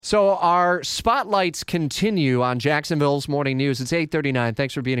So our spotlights continue on Jacksonville's Morning News. It's 8:39.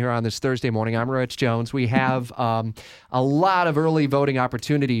 Thanks for being here on this Thursday morning. I'm Rich Jones. We have a lot of early voting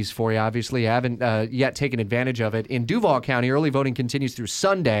opportunities for you. Obviously, I haven't yet taken advantage of it. In Duval County, early voting continues through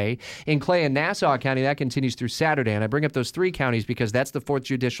Sunday. In Clay and Nassau County, that continues through Saturday. And I bring up those three counties because that's the 4th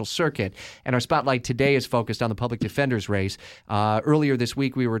Judicial Circuit. And our spotlight today is focused on the public defender's race. Earlier this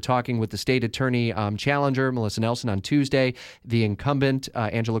week, we were talking with the state attorney challenger, Melissa Nelson, on Tuesday, the incumbent,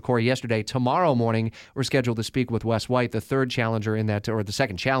 Angela Corey, yesterday. Tomorrow morning, we're scheduled to speak with Wes White, the third challenger in that, or the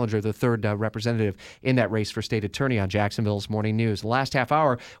second challenger, the third representative in that race for state attorney on Jacksonville's Morning News. The last half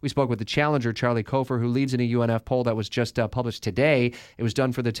hour, we spoke with the challenger, Charlie Cofer, who leads in a UNF poll that was just published today. It was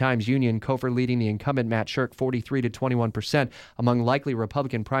done for the Times-Union. Cofer leading the incumbent, Matt Shirk, 43 to 21% among likely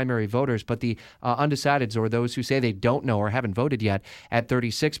Republican primary voters, but the undecideds, or those who say they don't know or haven't voted yet, at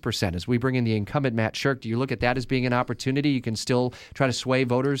 36%. As we bring in the incumbent, Matt Shirk, do you look at that as being an opportunity? You can still try to sway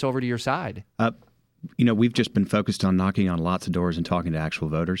voters over to your side? We've just been focused on knocking on lots of doors and talking to actual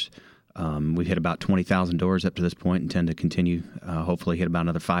voters. We've hit about 20,000 doors up to this point and intend to continue, hopefully hit about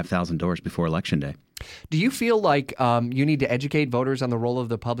another 5,000 doors before Election Day. Do you feel like you need to educate voters on the role of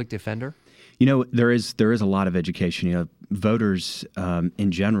the public defender? There is a lot of education. Voters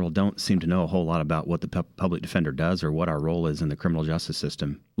in general don't seem to know a whole lot about what the public defender does or what our role is in the criminal justice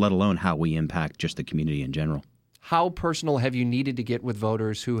system, let alone how we impact just the community in general. How personal have you needed to get with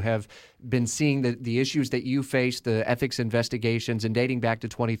voters who have been seeing the issues that you faced, the ethics investigations, and dating back to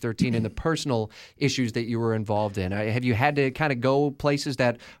 2013, and the personal issues that you were involved in? Have you had to kind of go places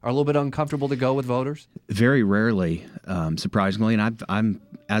that are a little bit uncomfortable to go with voters? Very rarely, surprisingly. And I'm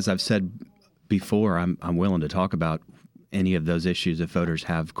as I've said before, I'm willing to talk about any of those issues if voters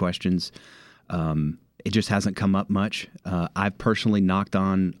have questions. It just hasn't come up much. I've personally knocked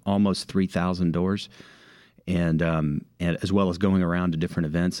on almost 3,000 doors. And as well as going around to different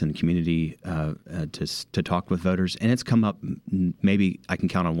events and community to talk with voters. And it's come up, maybe I can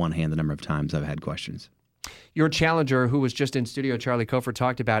count on one hand the number of times I've had questions. Your challenger, who was just in studio, Charlie Cofer,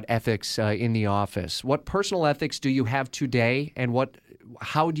 talked about ethics in the office. What personal ethics do you have today, and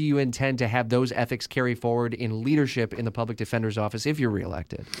how do you intend to have those ethics carry forward in leadership in the public defender's office if you're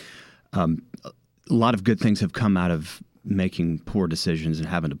reelected? A lot of good things have come out of making poor decisions and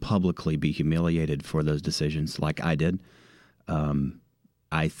having to publicly be humiliated for those decisions like I did.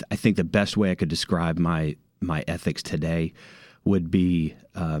 I think the best way I could describe my ethics today would be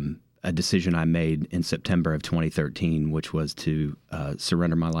a decision I made in September of 2013, which was to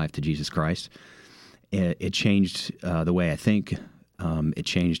surrender my life to Jesus Christ. It changed the way I think. It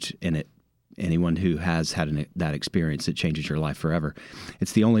changed, and anyone who has had that experience, it changes your life forever.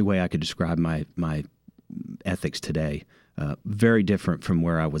 It's the only way I could describe my ethics today. Very different from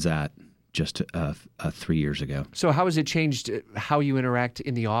where I was at just 3 years ago. So how has it changed how you interact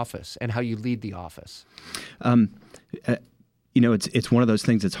in the office and how you lead the office? It's one of those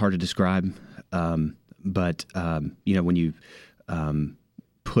things that's hard to describe. But when you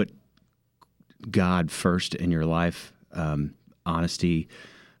put God first in your life, honesty,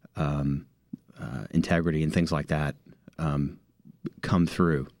 integrity, and things like that come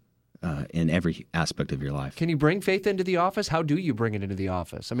through in every aspect of your life. Can you bring faith into the office? How do you bring it into the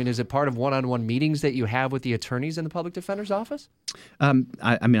office? I mean, is it part of one-on-one meetings that you have with the attorneys in the public defender's office?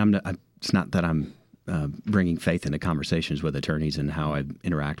 It's not that I'm bringing faith into conversations with attorneys and how I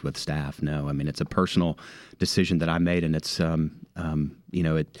interact with staff. No, I mean, it's a personal decision that I made, and it's when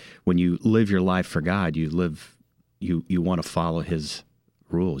you live your life for God, you want to follow His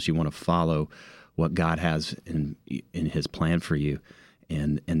rules. You want to follow what God has in His plan for you.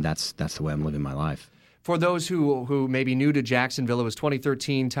 And that's the way I'm living my life. For those who may be new to Jacksonville, it was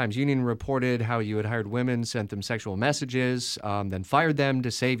 2013. Times-Union reported how you had hired women, sent them sexual messages, then fired them to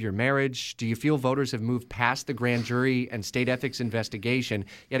save your marriage. Do you feel voters have moved past the grand jury and state ethics investigation?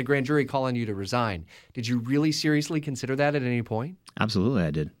 You had a grand jury call on you to resign. Did you really seriously consider that at any point? Absolutely,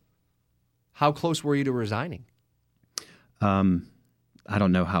 I did. How close were you to resigning? I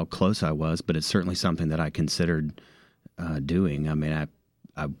don't know how close I was, but it's certainly something that I considered doing. I mean,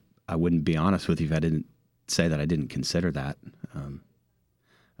 I wouldn't be honest with you if I didn't say that I didn't consider that.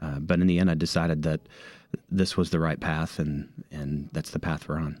 But in the end, I decided that this was the right path, and that's the path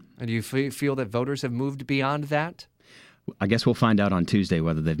we're on. And do you feel that voters have moved beyond that? I guess we'll find out on Tuesday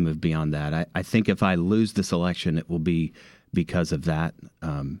whether they've moved beyond that. I think if I lose this election, it will be because of that.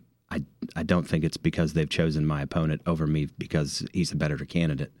 I don't think it's because they've chosen my opponent over me because he's a better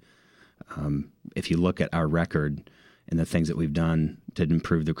candidate. If you look at our record and the things that we've done to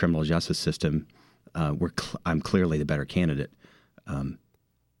improve the criminal justice system, I'm clearly the better candidate.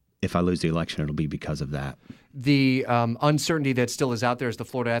 if I lose the election, it'll be because of that. The uncertainty that still is out there is the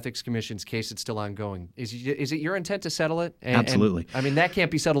Florida Ethics Commission's case that's still ongoing. Is it your intent to settle it? Absolutely. I mean, that can't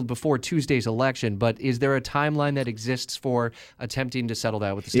be settled before Tuesday's election, but is there a timeline that exists for attempting to settle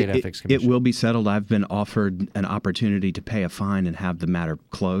that with the State Ethics Commission? It will be settled. I've been offered an opportunity to pay a fine and have the matter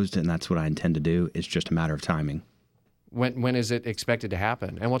closed, and that's what I intend to do. It's just a matter of timing. When is it expected to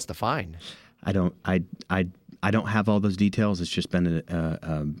happen, and what's the fine? I don't have all those details. It's just been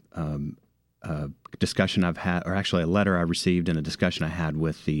a discussion I've had, or actually a letter I received and a discussion I had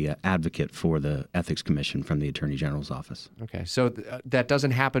with the advocate for the Ethics Commission from the Attorney General's office. Okay, so that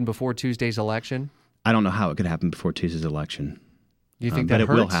doesn't happen before Tuesday's election? I don't know how it could happen before Tuesday's election. Do you think but that it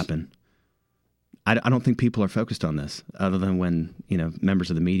hurts? will happen. I don't think people are focused on this, other than when members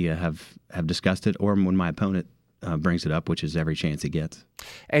of the media have discussed it, or when my opponent brings it up, which is every chance he gets.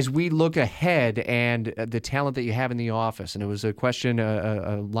 As we look ahead and the talent that you have in the office, and it was a question,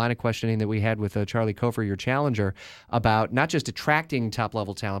 a line of questioning that we had with Charlie Cofer, your challenger, about not just attracting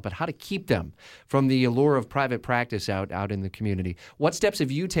top-level talent, but how to keep them from the allure of private practice out in the community. What steps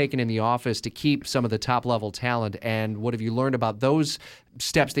have you taken in the office to keep some of the top-level talent, and what have you learned about those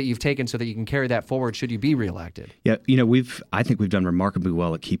steps that you've taken so that you can carry that forward should you be reelected? Yeah, I think we've done remarkably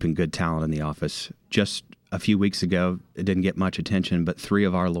well at keeping good talent in the office. Just a few weeks ago, it didn't get much attention, but 3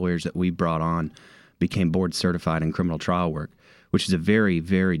 of our lawyers that we brought on became board certified in criminal trial work, which is a very,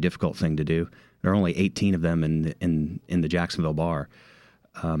 very difficult thing to do. There are only 18 of them in the Jacksonville bar.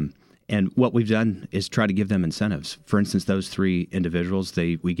 And what we've done is try to give them incentives. For instance, those 3 individuals,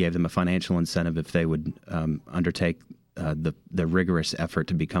 we gave them a financial incentive if they would undertake the rigorous effort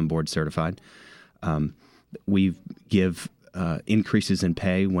to become board certified. We give increases in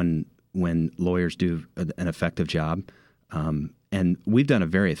pay when lawyers do an effective job. And we've done a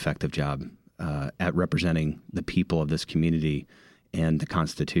very effective job at representing the people of this community and the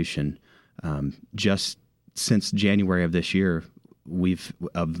Constitution. Just since January of this year,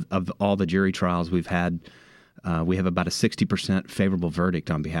 of all the jury trials we've had, we have about a 60% favorable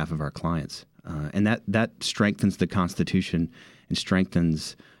verdict on behalf of our clients. And that strengthens the Constitution and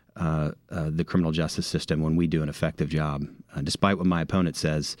strengthens the criminal justice system when we do an effective job. Despite what my opponent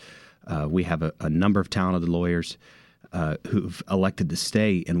says, we have a number of talented lawyers who've elected to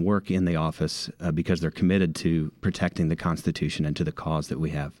stay and work in the office because they're committed to protecting the Constitution and to the cause that we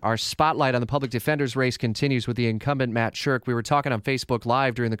have. Our spotlight on the public defender's race continues with the incumbent Matt Shirk. We were talking on Facebook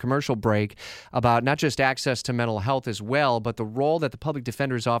Live during the commercial break about not just access to mental health as well, but the role that the public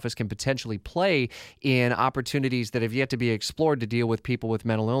defender's office can potentially play in opportunities that have yet to be explored to deal with people with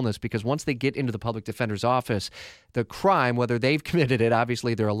mental illness. Because once they get into the public defender's office, the crime, whether they've committed it,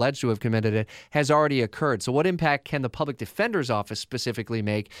 obviously they're alleged to have committed it, has already occurred. So what impact can the public defender's office specifically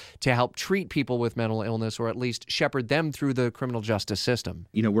make to help treat people with mental illness, or at least shepherd them through the criminal justice system?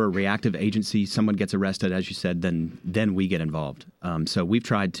 We're a reactive agency. Someone gets arrested, as you said, then we get involved. So we've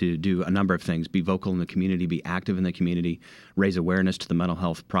tried to do a number of things: be vocal in the community, be active in the community, raise awareness to the mental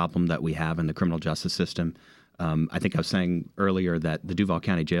health problem that we have in the criminal justice system. I think I was saying earlier that the Duval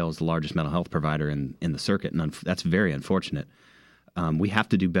County Jail is the largest mental health provider in the circuit, and that's very unfortunate. We have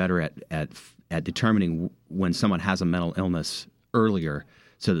to do better at determining when someone has a mental illness earlier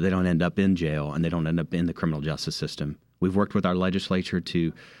so that they don't end up in jail and they don't end up in the criminal justice system. We've worked with our legislature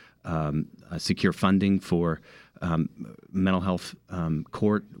to secure funding for mental health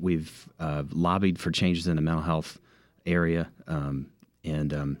court. We've lobbied for changes in the mental health area,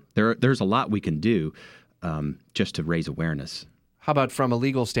 and there's a lot we can do just to raise awareness. How about from a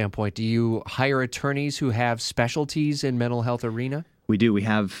legal standpoint? Do you hire attorneys who have specialties in mental health arena? We do. We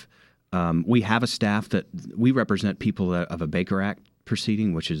have a staff that we represent people of a Baker Act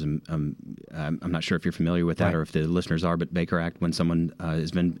proceeding, which is I'm not sure if you're familiar with that, right, or if the listeners are, but Baker Act, when someone has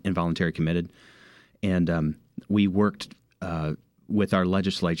been involuntarily committed. And we worked with our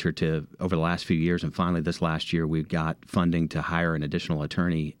legislature over the last few years, and finally this last year we got funding to hire an additional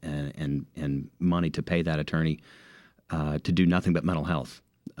attorney and money to pay that attorney to do nothing but mental health,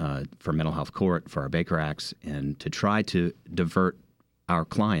 for mental health court, for our Baker Acts, and to try to divert our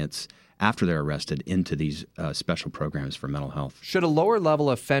clients after they're arrested into these special programs for mental health. Should a lower-level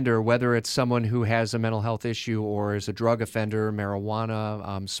offender, whether it's someone who has a mental health issue or is a drug offender,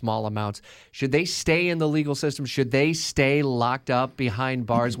 marijuana, small amounts, should they stay in the legal system? Should they stay locked up behind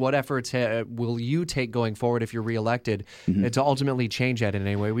bars? What efforts will you take going forward if you're reelected to ultimately change that in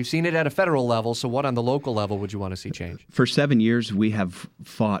any way? We've seen it at a federal level, so what on the local level would you want to see change? For 7 years, we have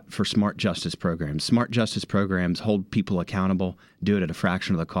fought for smart justice programs. Smart justice programs hold people accountable, do it at a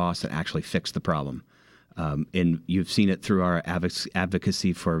fraction of the cost, and actually fix the problem. And you've seen it through our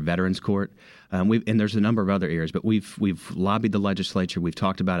advocacy for Veterans Court. And there's a number of other areas, but we've lobbied the legislature. We've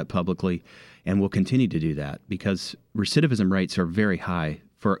talked about it publicly, and we'll continue to do that because recidivism rates are very high.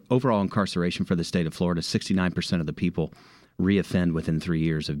 For overall incarceration for the state of Florida, 69% of the people reoffend within 3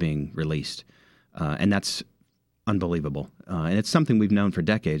 years of being released. And that's unbelievable. And it's something we've known for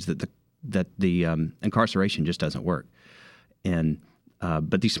decades that the incarceration just doesn't work.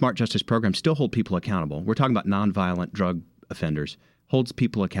 But these smart justice programs still hold people accountable. We're talking about nonviolent drug offenders, holds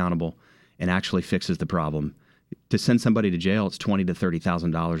people accountable and actually fixes the problem. To send somebody to jail, it's $20,000 to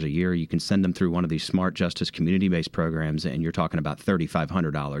 $30,000 a year. You can send them through one of these smart justice community-based programs, and you're talking about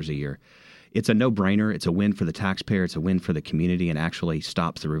 $3,500 a year. It's a no-brainer. It's a win for the taxpayer. It's a win for the community, and actually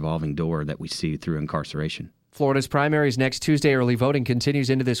stops the revolving door that we see through incarceration. Florida's primaries next Tuesday. Early voting continues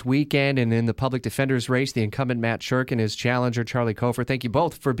into this weekend. And in the public defender's race, the incumbent Matt Shirk and his challenger Charlie Cofer. Thank you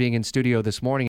both for being in studio this morning.